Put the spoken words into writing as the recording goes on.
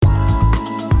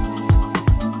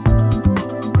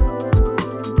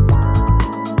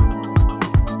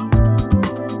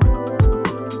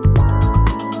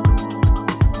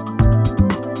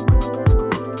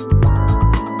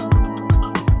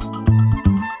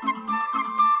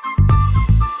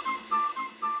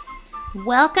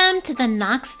Welcome to the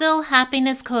Knoxville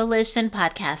Happiness Coalition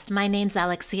podcast. My name's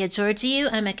Alexia Georgiou.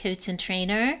 I'm a coach and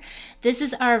trainer. This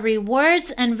is our rewards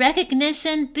and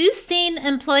recognition boosting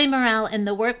employee morale in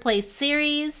the workplace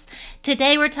series.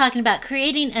 Today we're talking about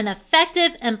creating an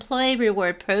effective employee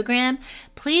reward program.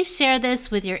 Please share this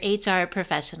with your HR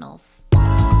professionals.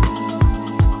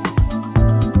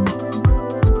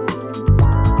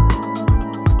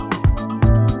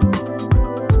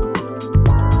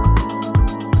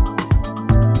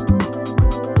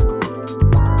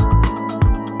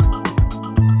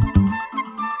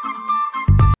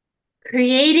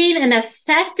 Creating an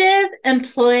effective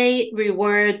employee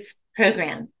rewards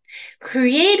program.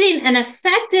 Creating an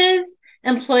effective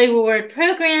employee reward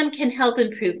program can help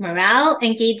improve morale,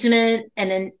 engagement,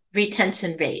 and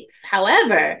retention rates.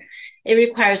 However, it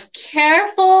requires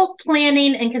careful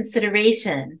planning and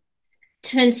consideration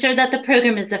to ensure that the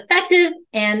program is effective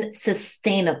and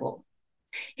sustainable.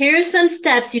 Here are some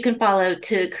steps you can follow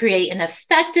to create an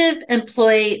effective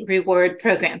employee reward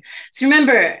program. So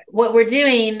remember, what we're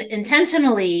doing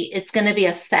intentionally, it's going to be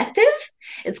effective,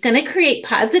 it's going to create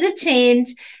positive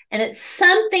change, and it's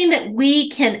something that we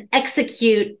can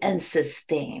execute and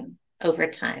sustain over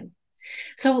time.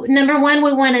 So number one,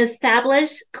 we want to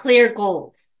establish clear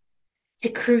goals. To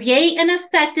create an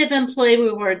effective employee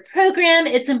reward program,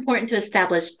 it's important to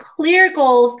establish clear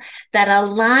goals that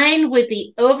align with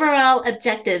the overall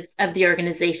objectives of the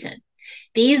organization.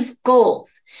 These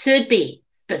goals should be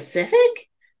specific,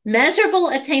 measurable,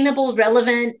 attainable,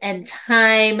 relevant, and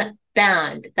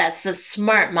time-bound. That's the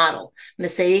SMART model. I'm going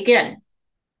to say it again.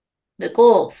 The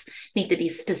goals need to be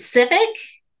specific,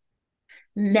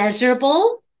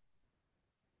 measurable,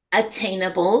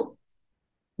 attainable,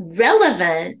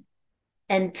 relevant,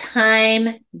 and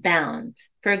time-bound.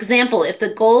 For example, if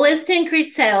the goal is to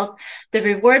increase sales, the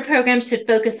reward program should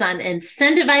focus on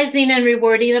incentivizing and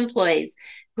rewarding employees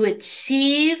who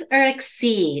achieve or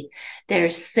exceed their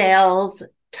sales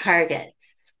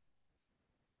targets.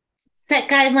 Set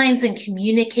guidelines and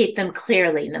communicate them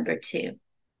clearly, number two.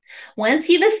 Once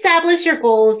you've established your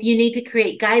goals, you need to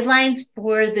create guidelines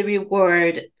for the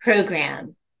reward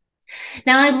program.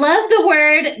 Now, I love the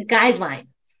word guideline.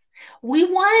 We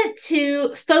want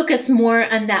to focus more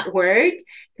on that word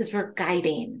because we're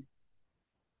guiding.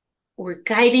 We're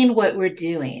guiding what we're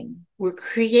doing. We're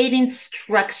creating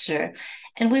structure,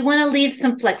 and we want to leave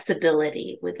some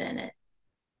flexibility within it.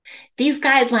 These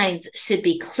guidelines should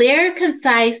be clear,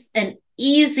 concise, and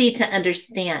easy to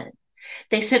understand.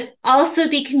 They should also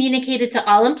be communicated to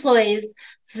all employees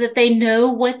so that they know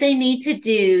what they need to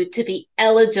do to be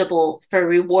eligible for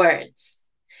rewards.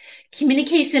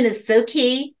 Communication is so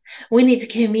key. We need to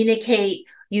communicate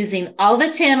using all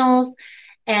the channels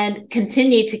and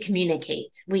continue to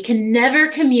communicate. We can never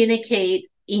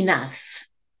communicate enough.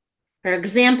 For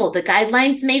example, the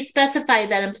guidelines may specify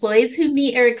that employees who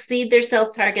meet or exceed their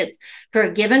sales targets for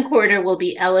a given quarter will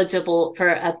be eligible for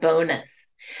a bonus.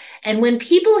 And when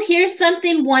people hear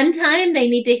something one time, they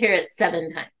need to hear it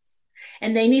 7 times.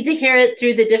 And they need to hear it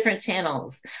through the different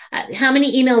channels. How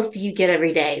many emails do you get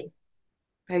every day?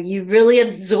 Are you really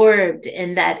absorbed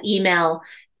in that email,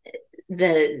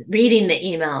 reading the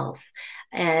emails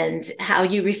and how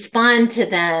you respond to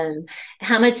them?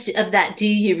 How much of that do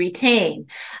you retain?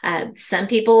 Some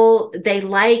people, they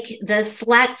like the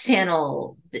Slack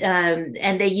channel and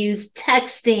they use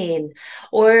texting,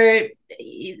 or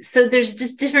so there's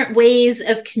just different ways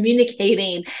of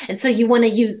communicating. And so you want to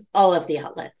use all of the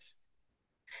outlets.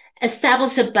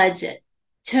 Establish a budget.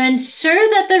 To ensure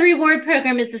that the reward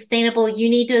program is sustainable, you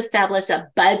need to establish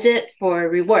a budget for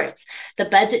rewards. The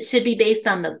budget should be based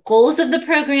on the goals of the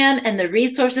program and the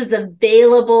resources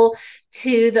available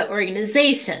to the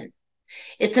organization.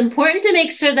 It's important to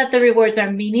make sure that the rewards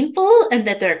are meaningful and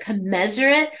that they're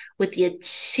commensurate with the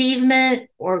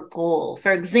achievement or goal.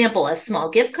 For example, a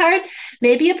small gift card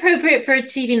may be appropriate for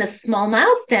achieving a small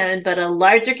milestone, but a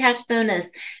larger cash bonus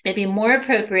may be more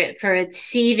appropriate for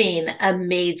achieving a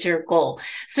major goal.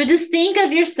 So just think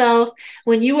of yourself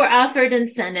when you were offered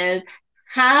incentive,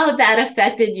 how that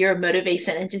affected your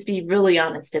motivation, and just be really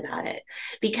honest about it.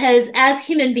 Because as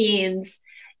human beings,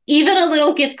 even a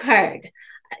little gift card,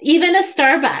 even a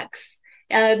Starbucks,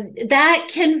 that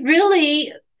can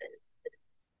really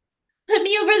put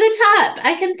me over the top.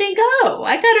 I can think, oh,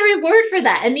 I got a reward for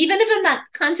that. And even if I'm not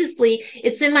consciously,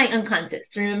 it's in my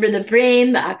unconscious. Remember the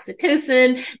brain, the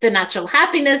oxytocin, the natural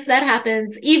happiness that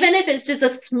happens. Even if it's just a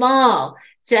small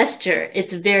gesture,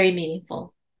 it's very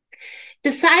meaningful.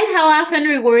 Decide how often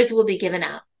rewards will be given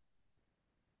out.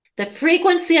 The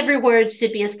frequency of rewards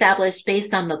should be established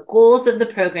based on the goals of the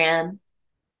program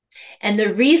and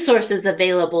the resources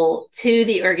available to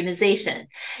the organization.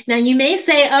 Now, you may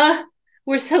say, oh,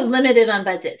 we're so limited on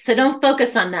budget. So don't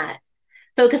focus on that.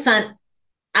 Focus on,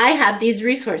 I have these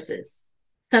resources.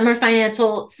 Some are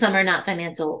financial, some are not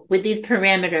financial. With these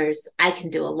parameters, I can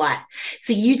do a lot.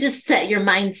 So you just set your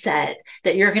mindset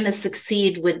that you're going to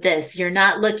succeed with this. You're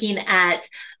not looking at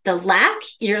the lack,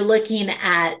 you're looking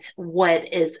at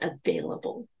what is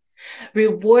available.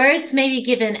 Rewards may be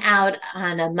given out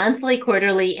on a monthly,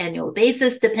 quarterly, annual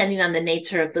basis, depending on the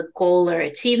nature of the goal or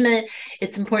achievement.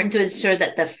 It's important to ensure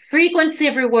that the frequency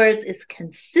of rewards is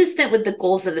consistent with the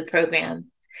goals of the program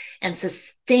and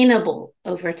sustainable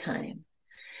over time.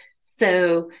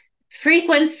 So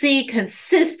frequency,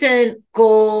 consistent,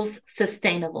 goals,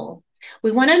 sustainable.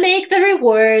 We want to make the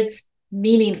rewards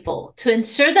meaningful. To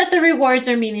ensure that the rewards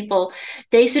are meaningful,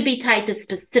 they should be tied to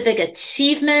specific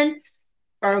achievements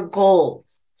or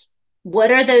goals.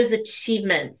 What are those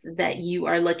achievements that you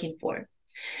are looking for?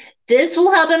 This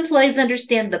will help employees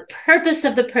understand the purpose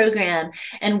of the program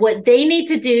and what they need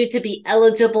to do to be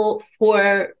eligible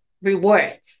for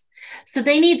rewards. So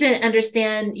they need to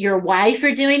understand your why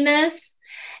for doing this.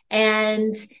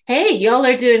 And hey, y'all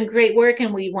are doing great work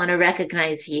and we want to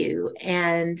recognize you.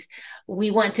 And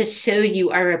we want to show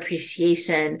you our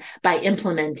appreciation by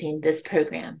implementing this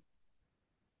program.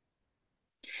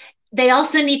 They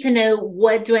also need to know,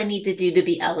 what do I need to do to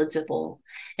be eligible?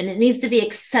 And it needs to be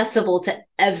accessible to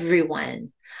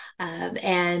everyone.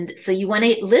 And so you want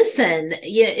to listen.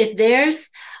 If there's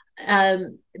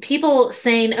people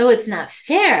saying, oh, it's not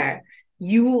fair,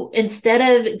 you, instead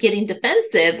of getting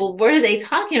defensive, well, what are they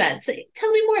talking about? Say,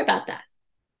 tell me more about that.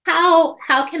 How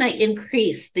can I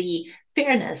increase the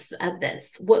fairness of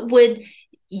this? What would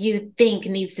you think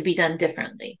needs to be done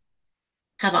differently?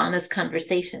 Have honest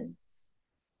conversations.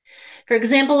 For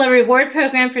example, a reward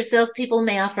program for salespeople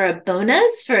may offer a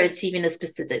bonus for achieving a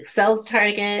specific sales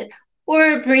target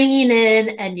or bringing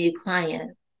in a new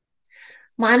client.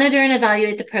 Monitor and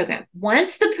evaluate the program.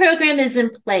 Once the program is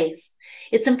in place,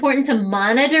 it's important to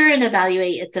monitor and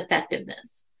evaluate its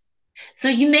effectiveness. So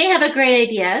you may have a great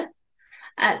idea.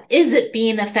 Is it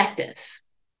being effective?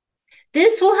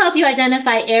 This will help you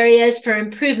identify areas for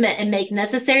improvement and make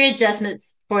necessary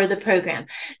adjustments for the program.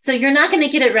 So you're not going to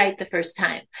get it right the first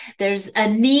time. There's a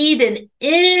need in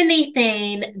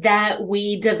anything that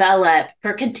we develop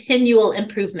for continual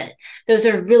improvement. Those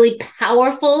are really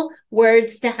powerful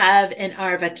words to have in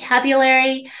our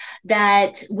vocabulary,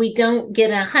 that we don't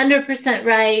get 100%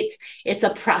 right. It's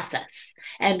a process.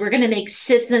 And we're going to make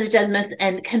shifts and adjustments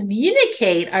and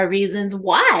communicate our reasons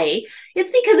why.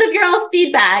 It's because of your all's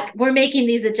feedback we're making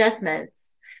these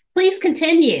adjustments. Please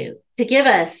continue to give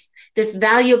us this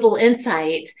valuable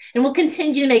insight, and we'll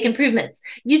continue to make improvements.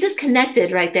 You just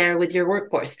connected right there with your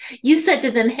workforce. You said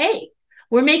to them, hey,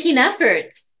 we're making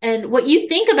efforts, and what you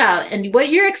think about and what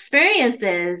your experience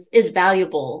is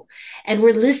valuable. And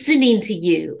we're listening to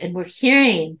you, and we're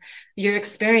hearing your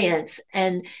experience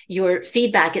and your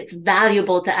feedback. It's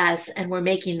valuable to us, and we're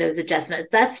making those adjustments.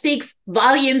 That speaks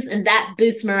volumes, and that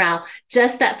boosts morale,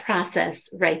 just that process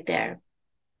right there.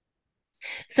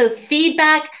 So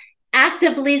feedback,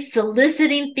 actively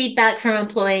soliciting feedback from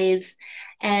employees,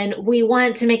 and we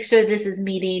want to make sure this is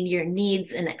meeting your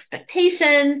needs and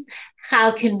expectations.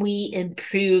 How can we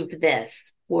improve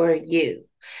this for you?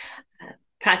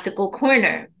 Practical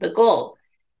corner, the goal.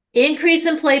 Increase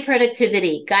employee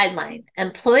productivity guideline.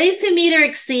 Employees who meet or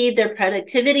exceed their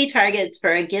productivity targets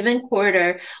for a given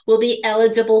quarter will be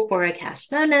eligible for a cash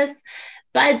bonus.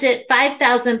 Budget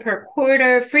 $5,000 per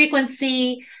quarter.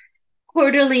 Frequency,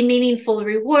 quarterly meaningful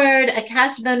reward. A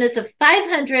cash bonus of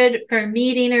 $500 for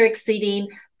meeting or exceeding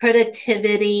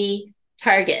productivity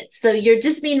targets. So you're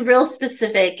just being real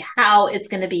specific how it's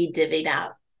going to be divvied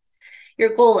out.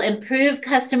 Your goal, improve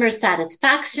customer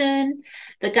satisfaction.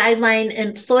 The guideline,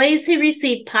 employees who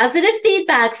receive positive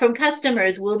feedback from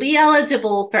customers will be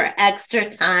eligible for extra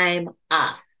time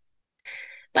off.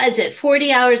 Budget,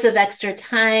 40 hours of extra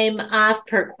time off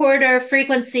per quarter.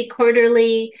 Frequency,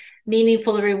 quarterly,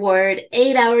 meaningful reward,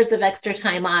 8 hours of extra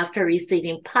time off for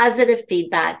receiving positive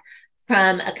feedback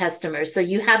from a customer. So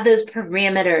you have those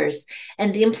parameters,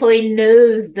 and the employee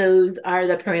knows those are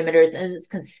the parameters, and it's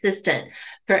consistent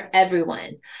for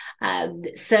everyone.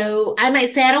 So I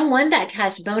might say, I don't want that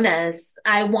cash bonus.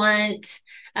 I want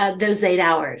those 8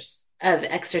 hours of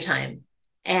extra time.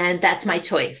 And that's my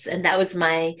choice. And that was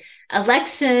my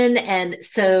election. And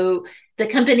so the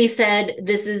company said,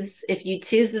 this is, if you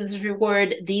choose this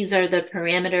reward, these are the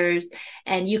parameters,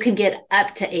 and you can get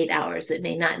up to 8 hours. It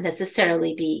may not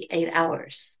necessarily be 8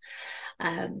 hours.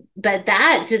 But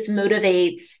that just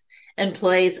motivates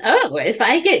employees, oh, if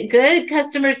I get good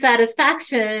customer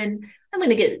satisfaction, I'm going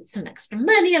to get some extra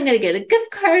money. I'm going to get a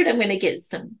gift card. I'm going to get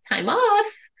some time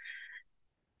off.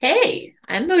 Hey,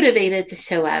 I'm motivated to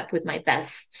show up with my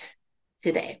best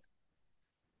today.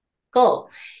 Goal,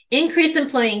 increase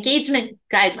employee engagement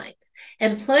guideline.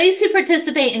 Employees who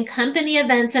participate in company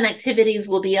events and activities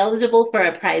will be eligible for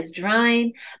a prize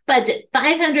drawing. Budget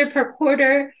 $500 per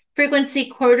quarter. Frequency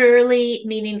quarterly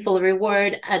meaningful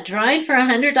reward. A drawing for a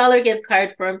 $100 gift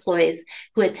card for employees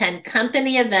who attend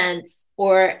company events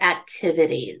or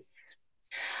activities.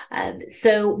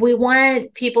 So we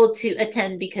want people to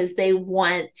attend because they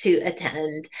want to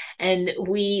attend, and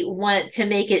we want to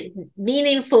make it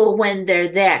meaningful when they're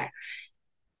there.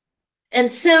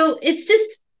 And so it's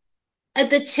just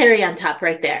the cherry on top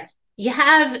right there. You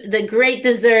have the great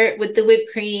dessert with the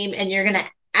whipped cream, and you're going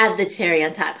to add the cherry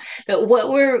on top. But what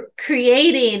we're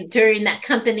creating during that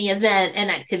company event and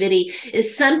activity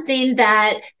is something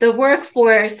that the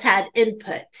workforce had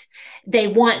input. They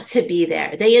want to be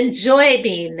there. They enjoy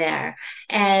being there.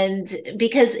 And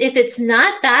because if it's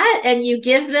not that, and you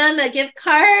give them a gift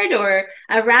card or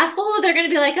a raffle, they're going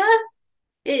to be like, oh,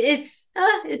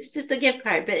 it's just a gift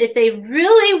card. But if they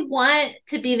really want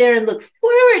to be there and look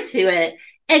forward to it,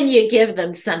 and you give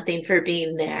them something for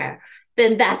being there,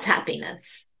 then that's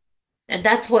happiness. And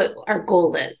that's what our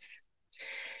goal is.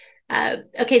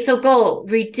 Okay, so goal,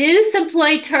 reduce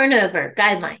employee turnover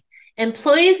guideline.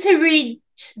 Employees who reach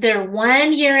their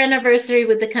 1-year anniversary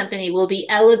with the company will be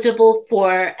eligible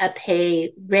for a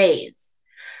pay raise.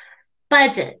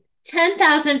 Budget,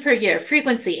 $10,000 per year.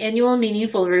 Frequency, annual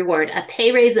meaningful reward. A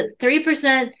pay raise of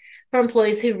 3% for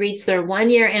employees who reach their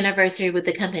 1-year anniversary with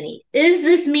the company. Is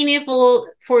this meaningful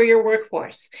for your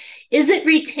workforce? Is it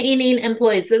retaining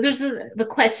employees? So those are the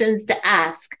questions to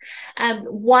ask.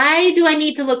 Why do I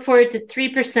need to look forward to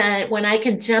 3% when I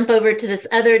can jump over to this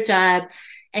other job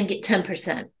and get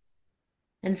 10%?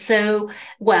 And so,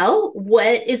 well,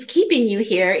 what is keeping you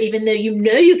here, even though you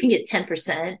know you can get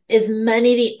 10%, is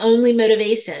money the only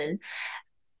motivation?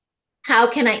 How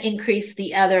can I increase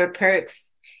the other perks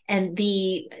and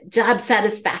the job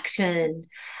satisfaction,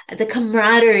 the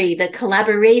camaraderie, the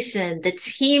collaboration, the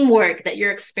teamwork that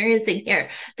you're experiencing here,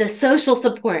 the social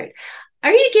support?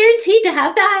 Are you guaranteed to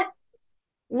have that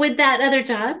with that other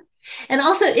job? And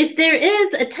also, if there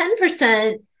is a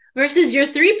 10% versus your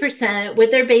 3%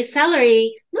 with their base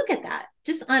salary, look at that.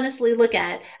 Just honestly look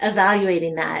at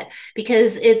evaluating that,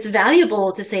 because it's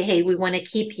valuable to say, hey, we want to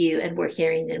keep you, and we're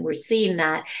hearing and we're seeing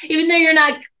that. Even though you're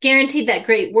not guaranteed that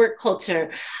great work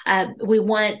culture, we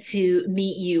want to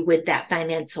meet you with that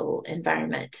financial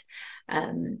environment.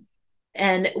 And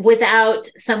without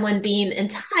someone being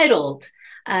entitled,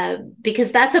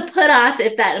 because that's a put off.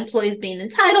 If that employee is being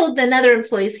entitled, then other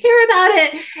employees hear about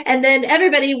it, and then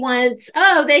everybody wants,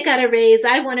 oh, they got a raise,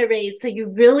 I want a raise. So you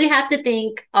really have to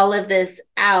think all of this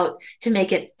out to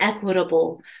make it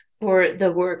equitable for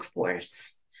the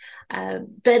workforce.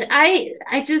 But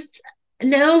I just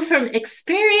know from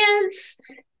experience,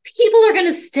 people are going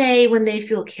to stay when they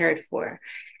feel cared for.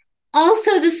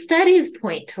 Also, the studies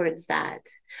point towards that,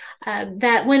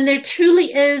 that when there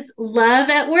truly is love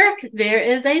at work, there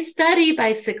is a study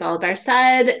by Sigal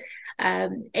Barsad,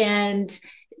 and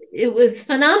it was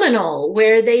phenomenal,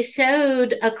 where they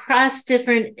showed across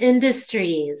different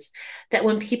industries that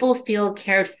when people feel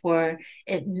cared for,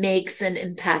 it makes an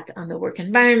impact on the work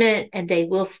environment, and they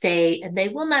will stay, and they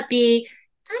will not be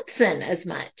absent as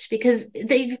much, because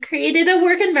they've created a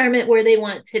work environment where they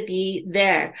want to be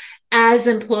there as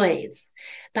employees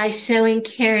by showing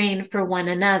caring for one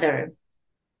another.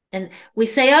 And we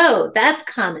say, oh, that's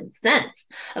common sense.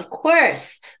 Of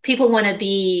course, people want to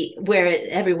be where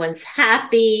everyone's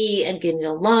happy and getting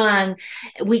along.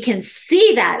 We can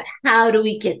see that. How do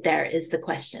we get there is the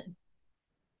question.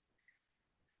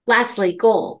 Lastly,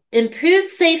 goal, improve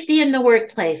safety in the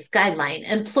workplace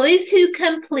guideline. Employees who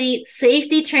complete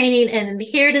safety training and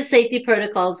adhere to safety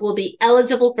protocols will be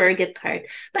eligible for a gift card.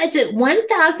 Budget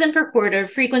 $1,000 per quarter.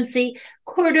 Frequency,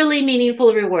 quarterly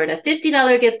meaningful reward. A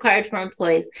 $50 gift card for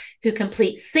employees who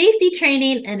complete safety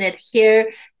training and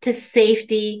adhere to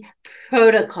safety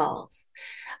protocols.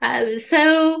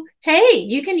 So, hey,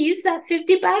 you can use that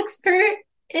 $50 for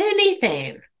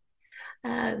anything.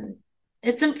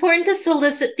 It's important to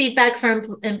solicit feedback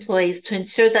from employees to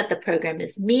ensure that the program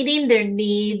is meeting their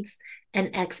needs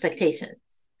and expectations.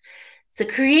 So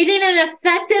creating an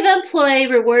effective employee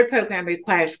reward program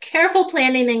requires careful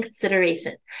planning and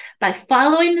consideration. By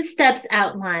following the steps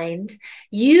outlined,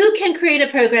 you can create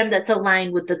a program that's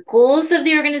aligned with the goals of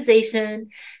the organization,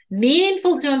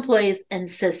 meaningful to employees, and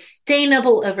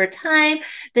sustainable over time.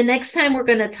 The next time we're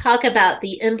going to talk about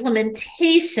the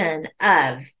implementation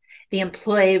of the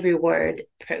employee reward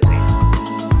program.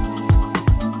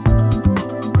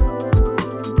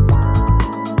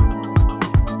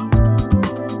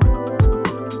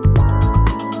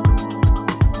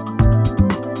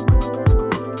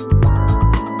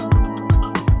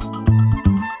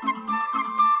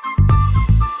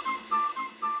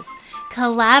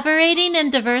 Collaborating in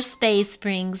diverse space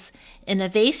brings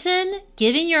innovation,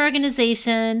 giving your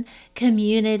organization,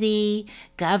 community,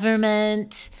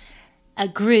 government, a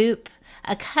group,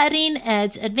 a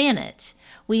cutting-edge advantage.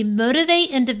 We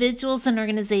motivate individuals and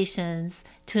organizations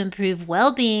to improve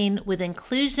well-being with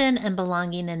inclusion and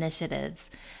belonging initiatives.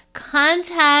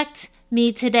 Contact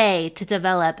me today to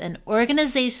develop an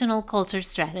organizational culture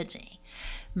strategy.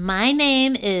 My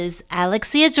name is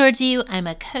Alexia Georgiou. I'm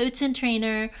a coach and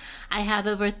trainer. I have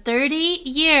over 30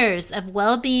 years of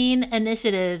well-being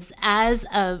initiatives as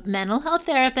a mental health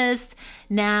therapist,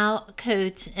 now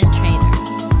coach and trainer.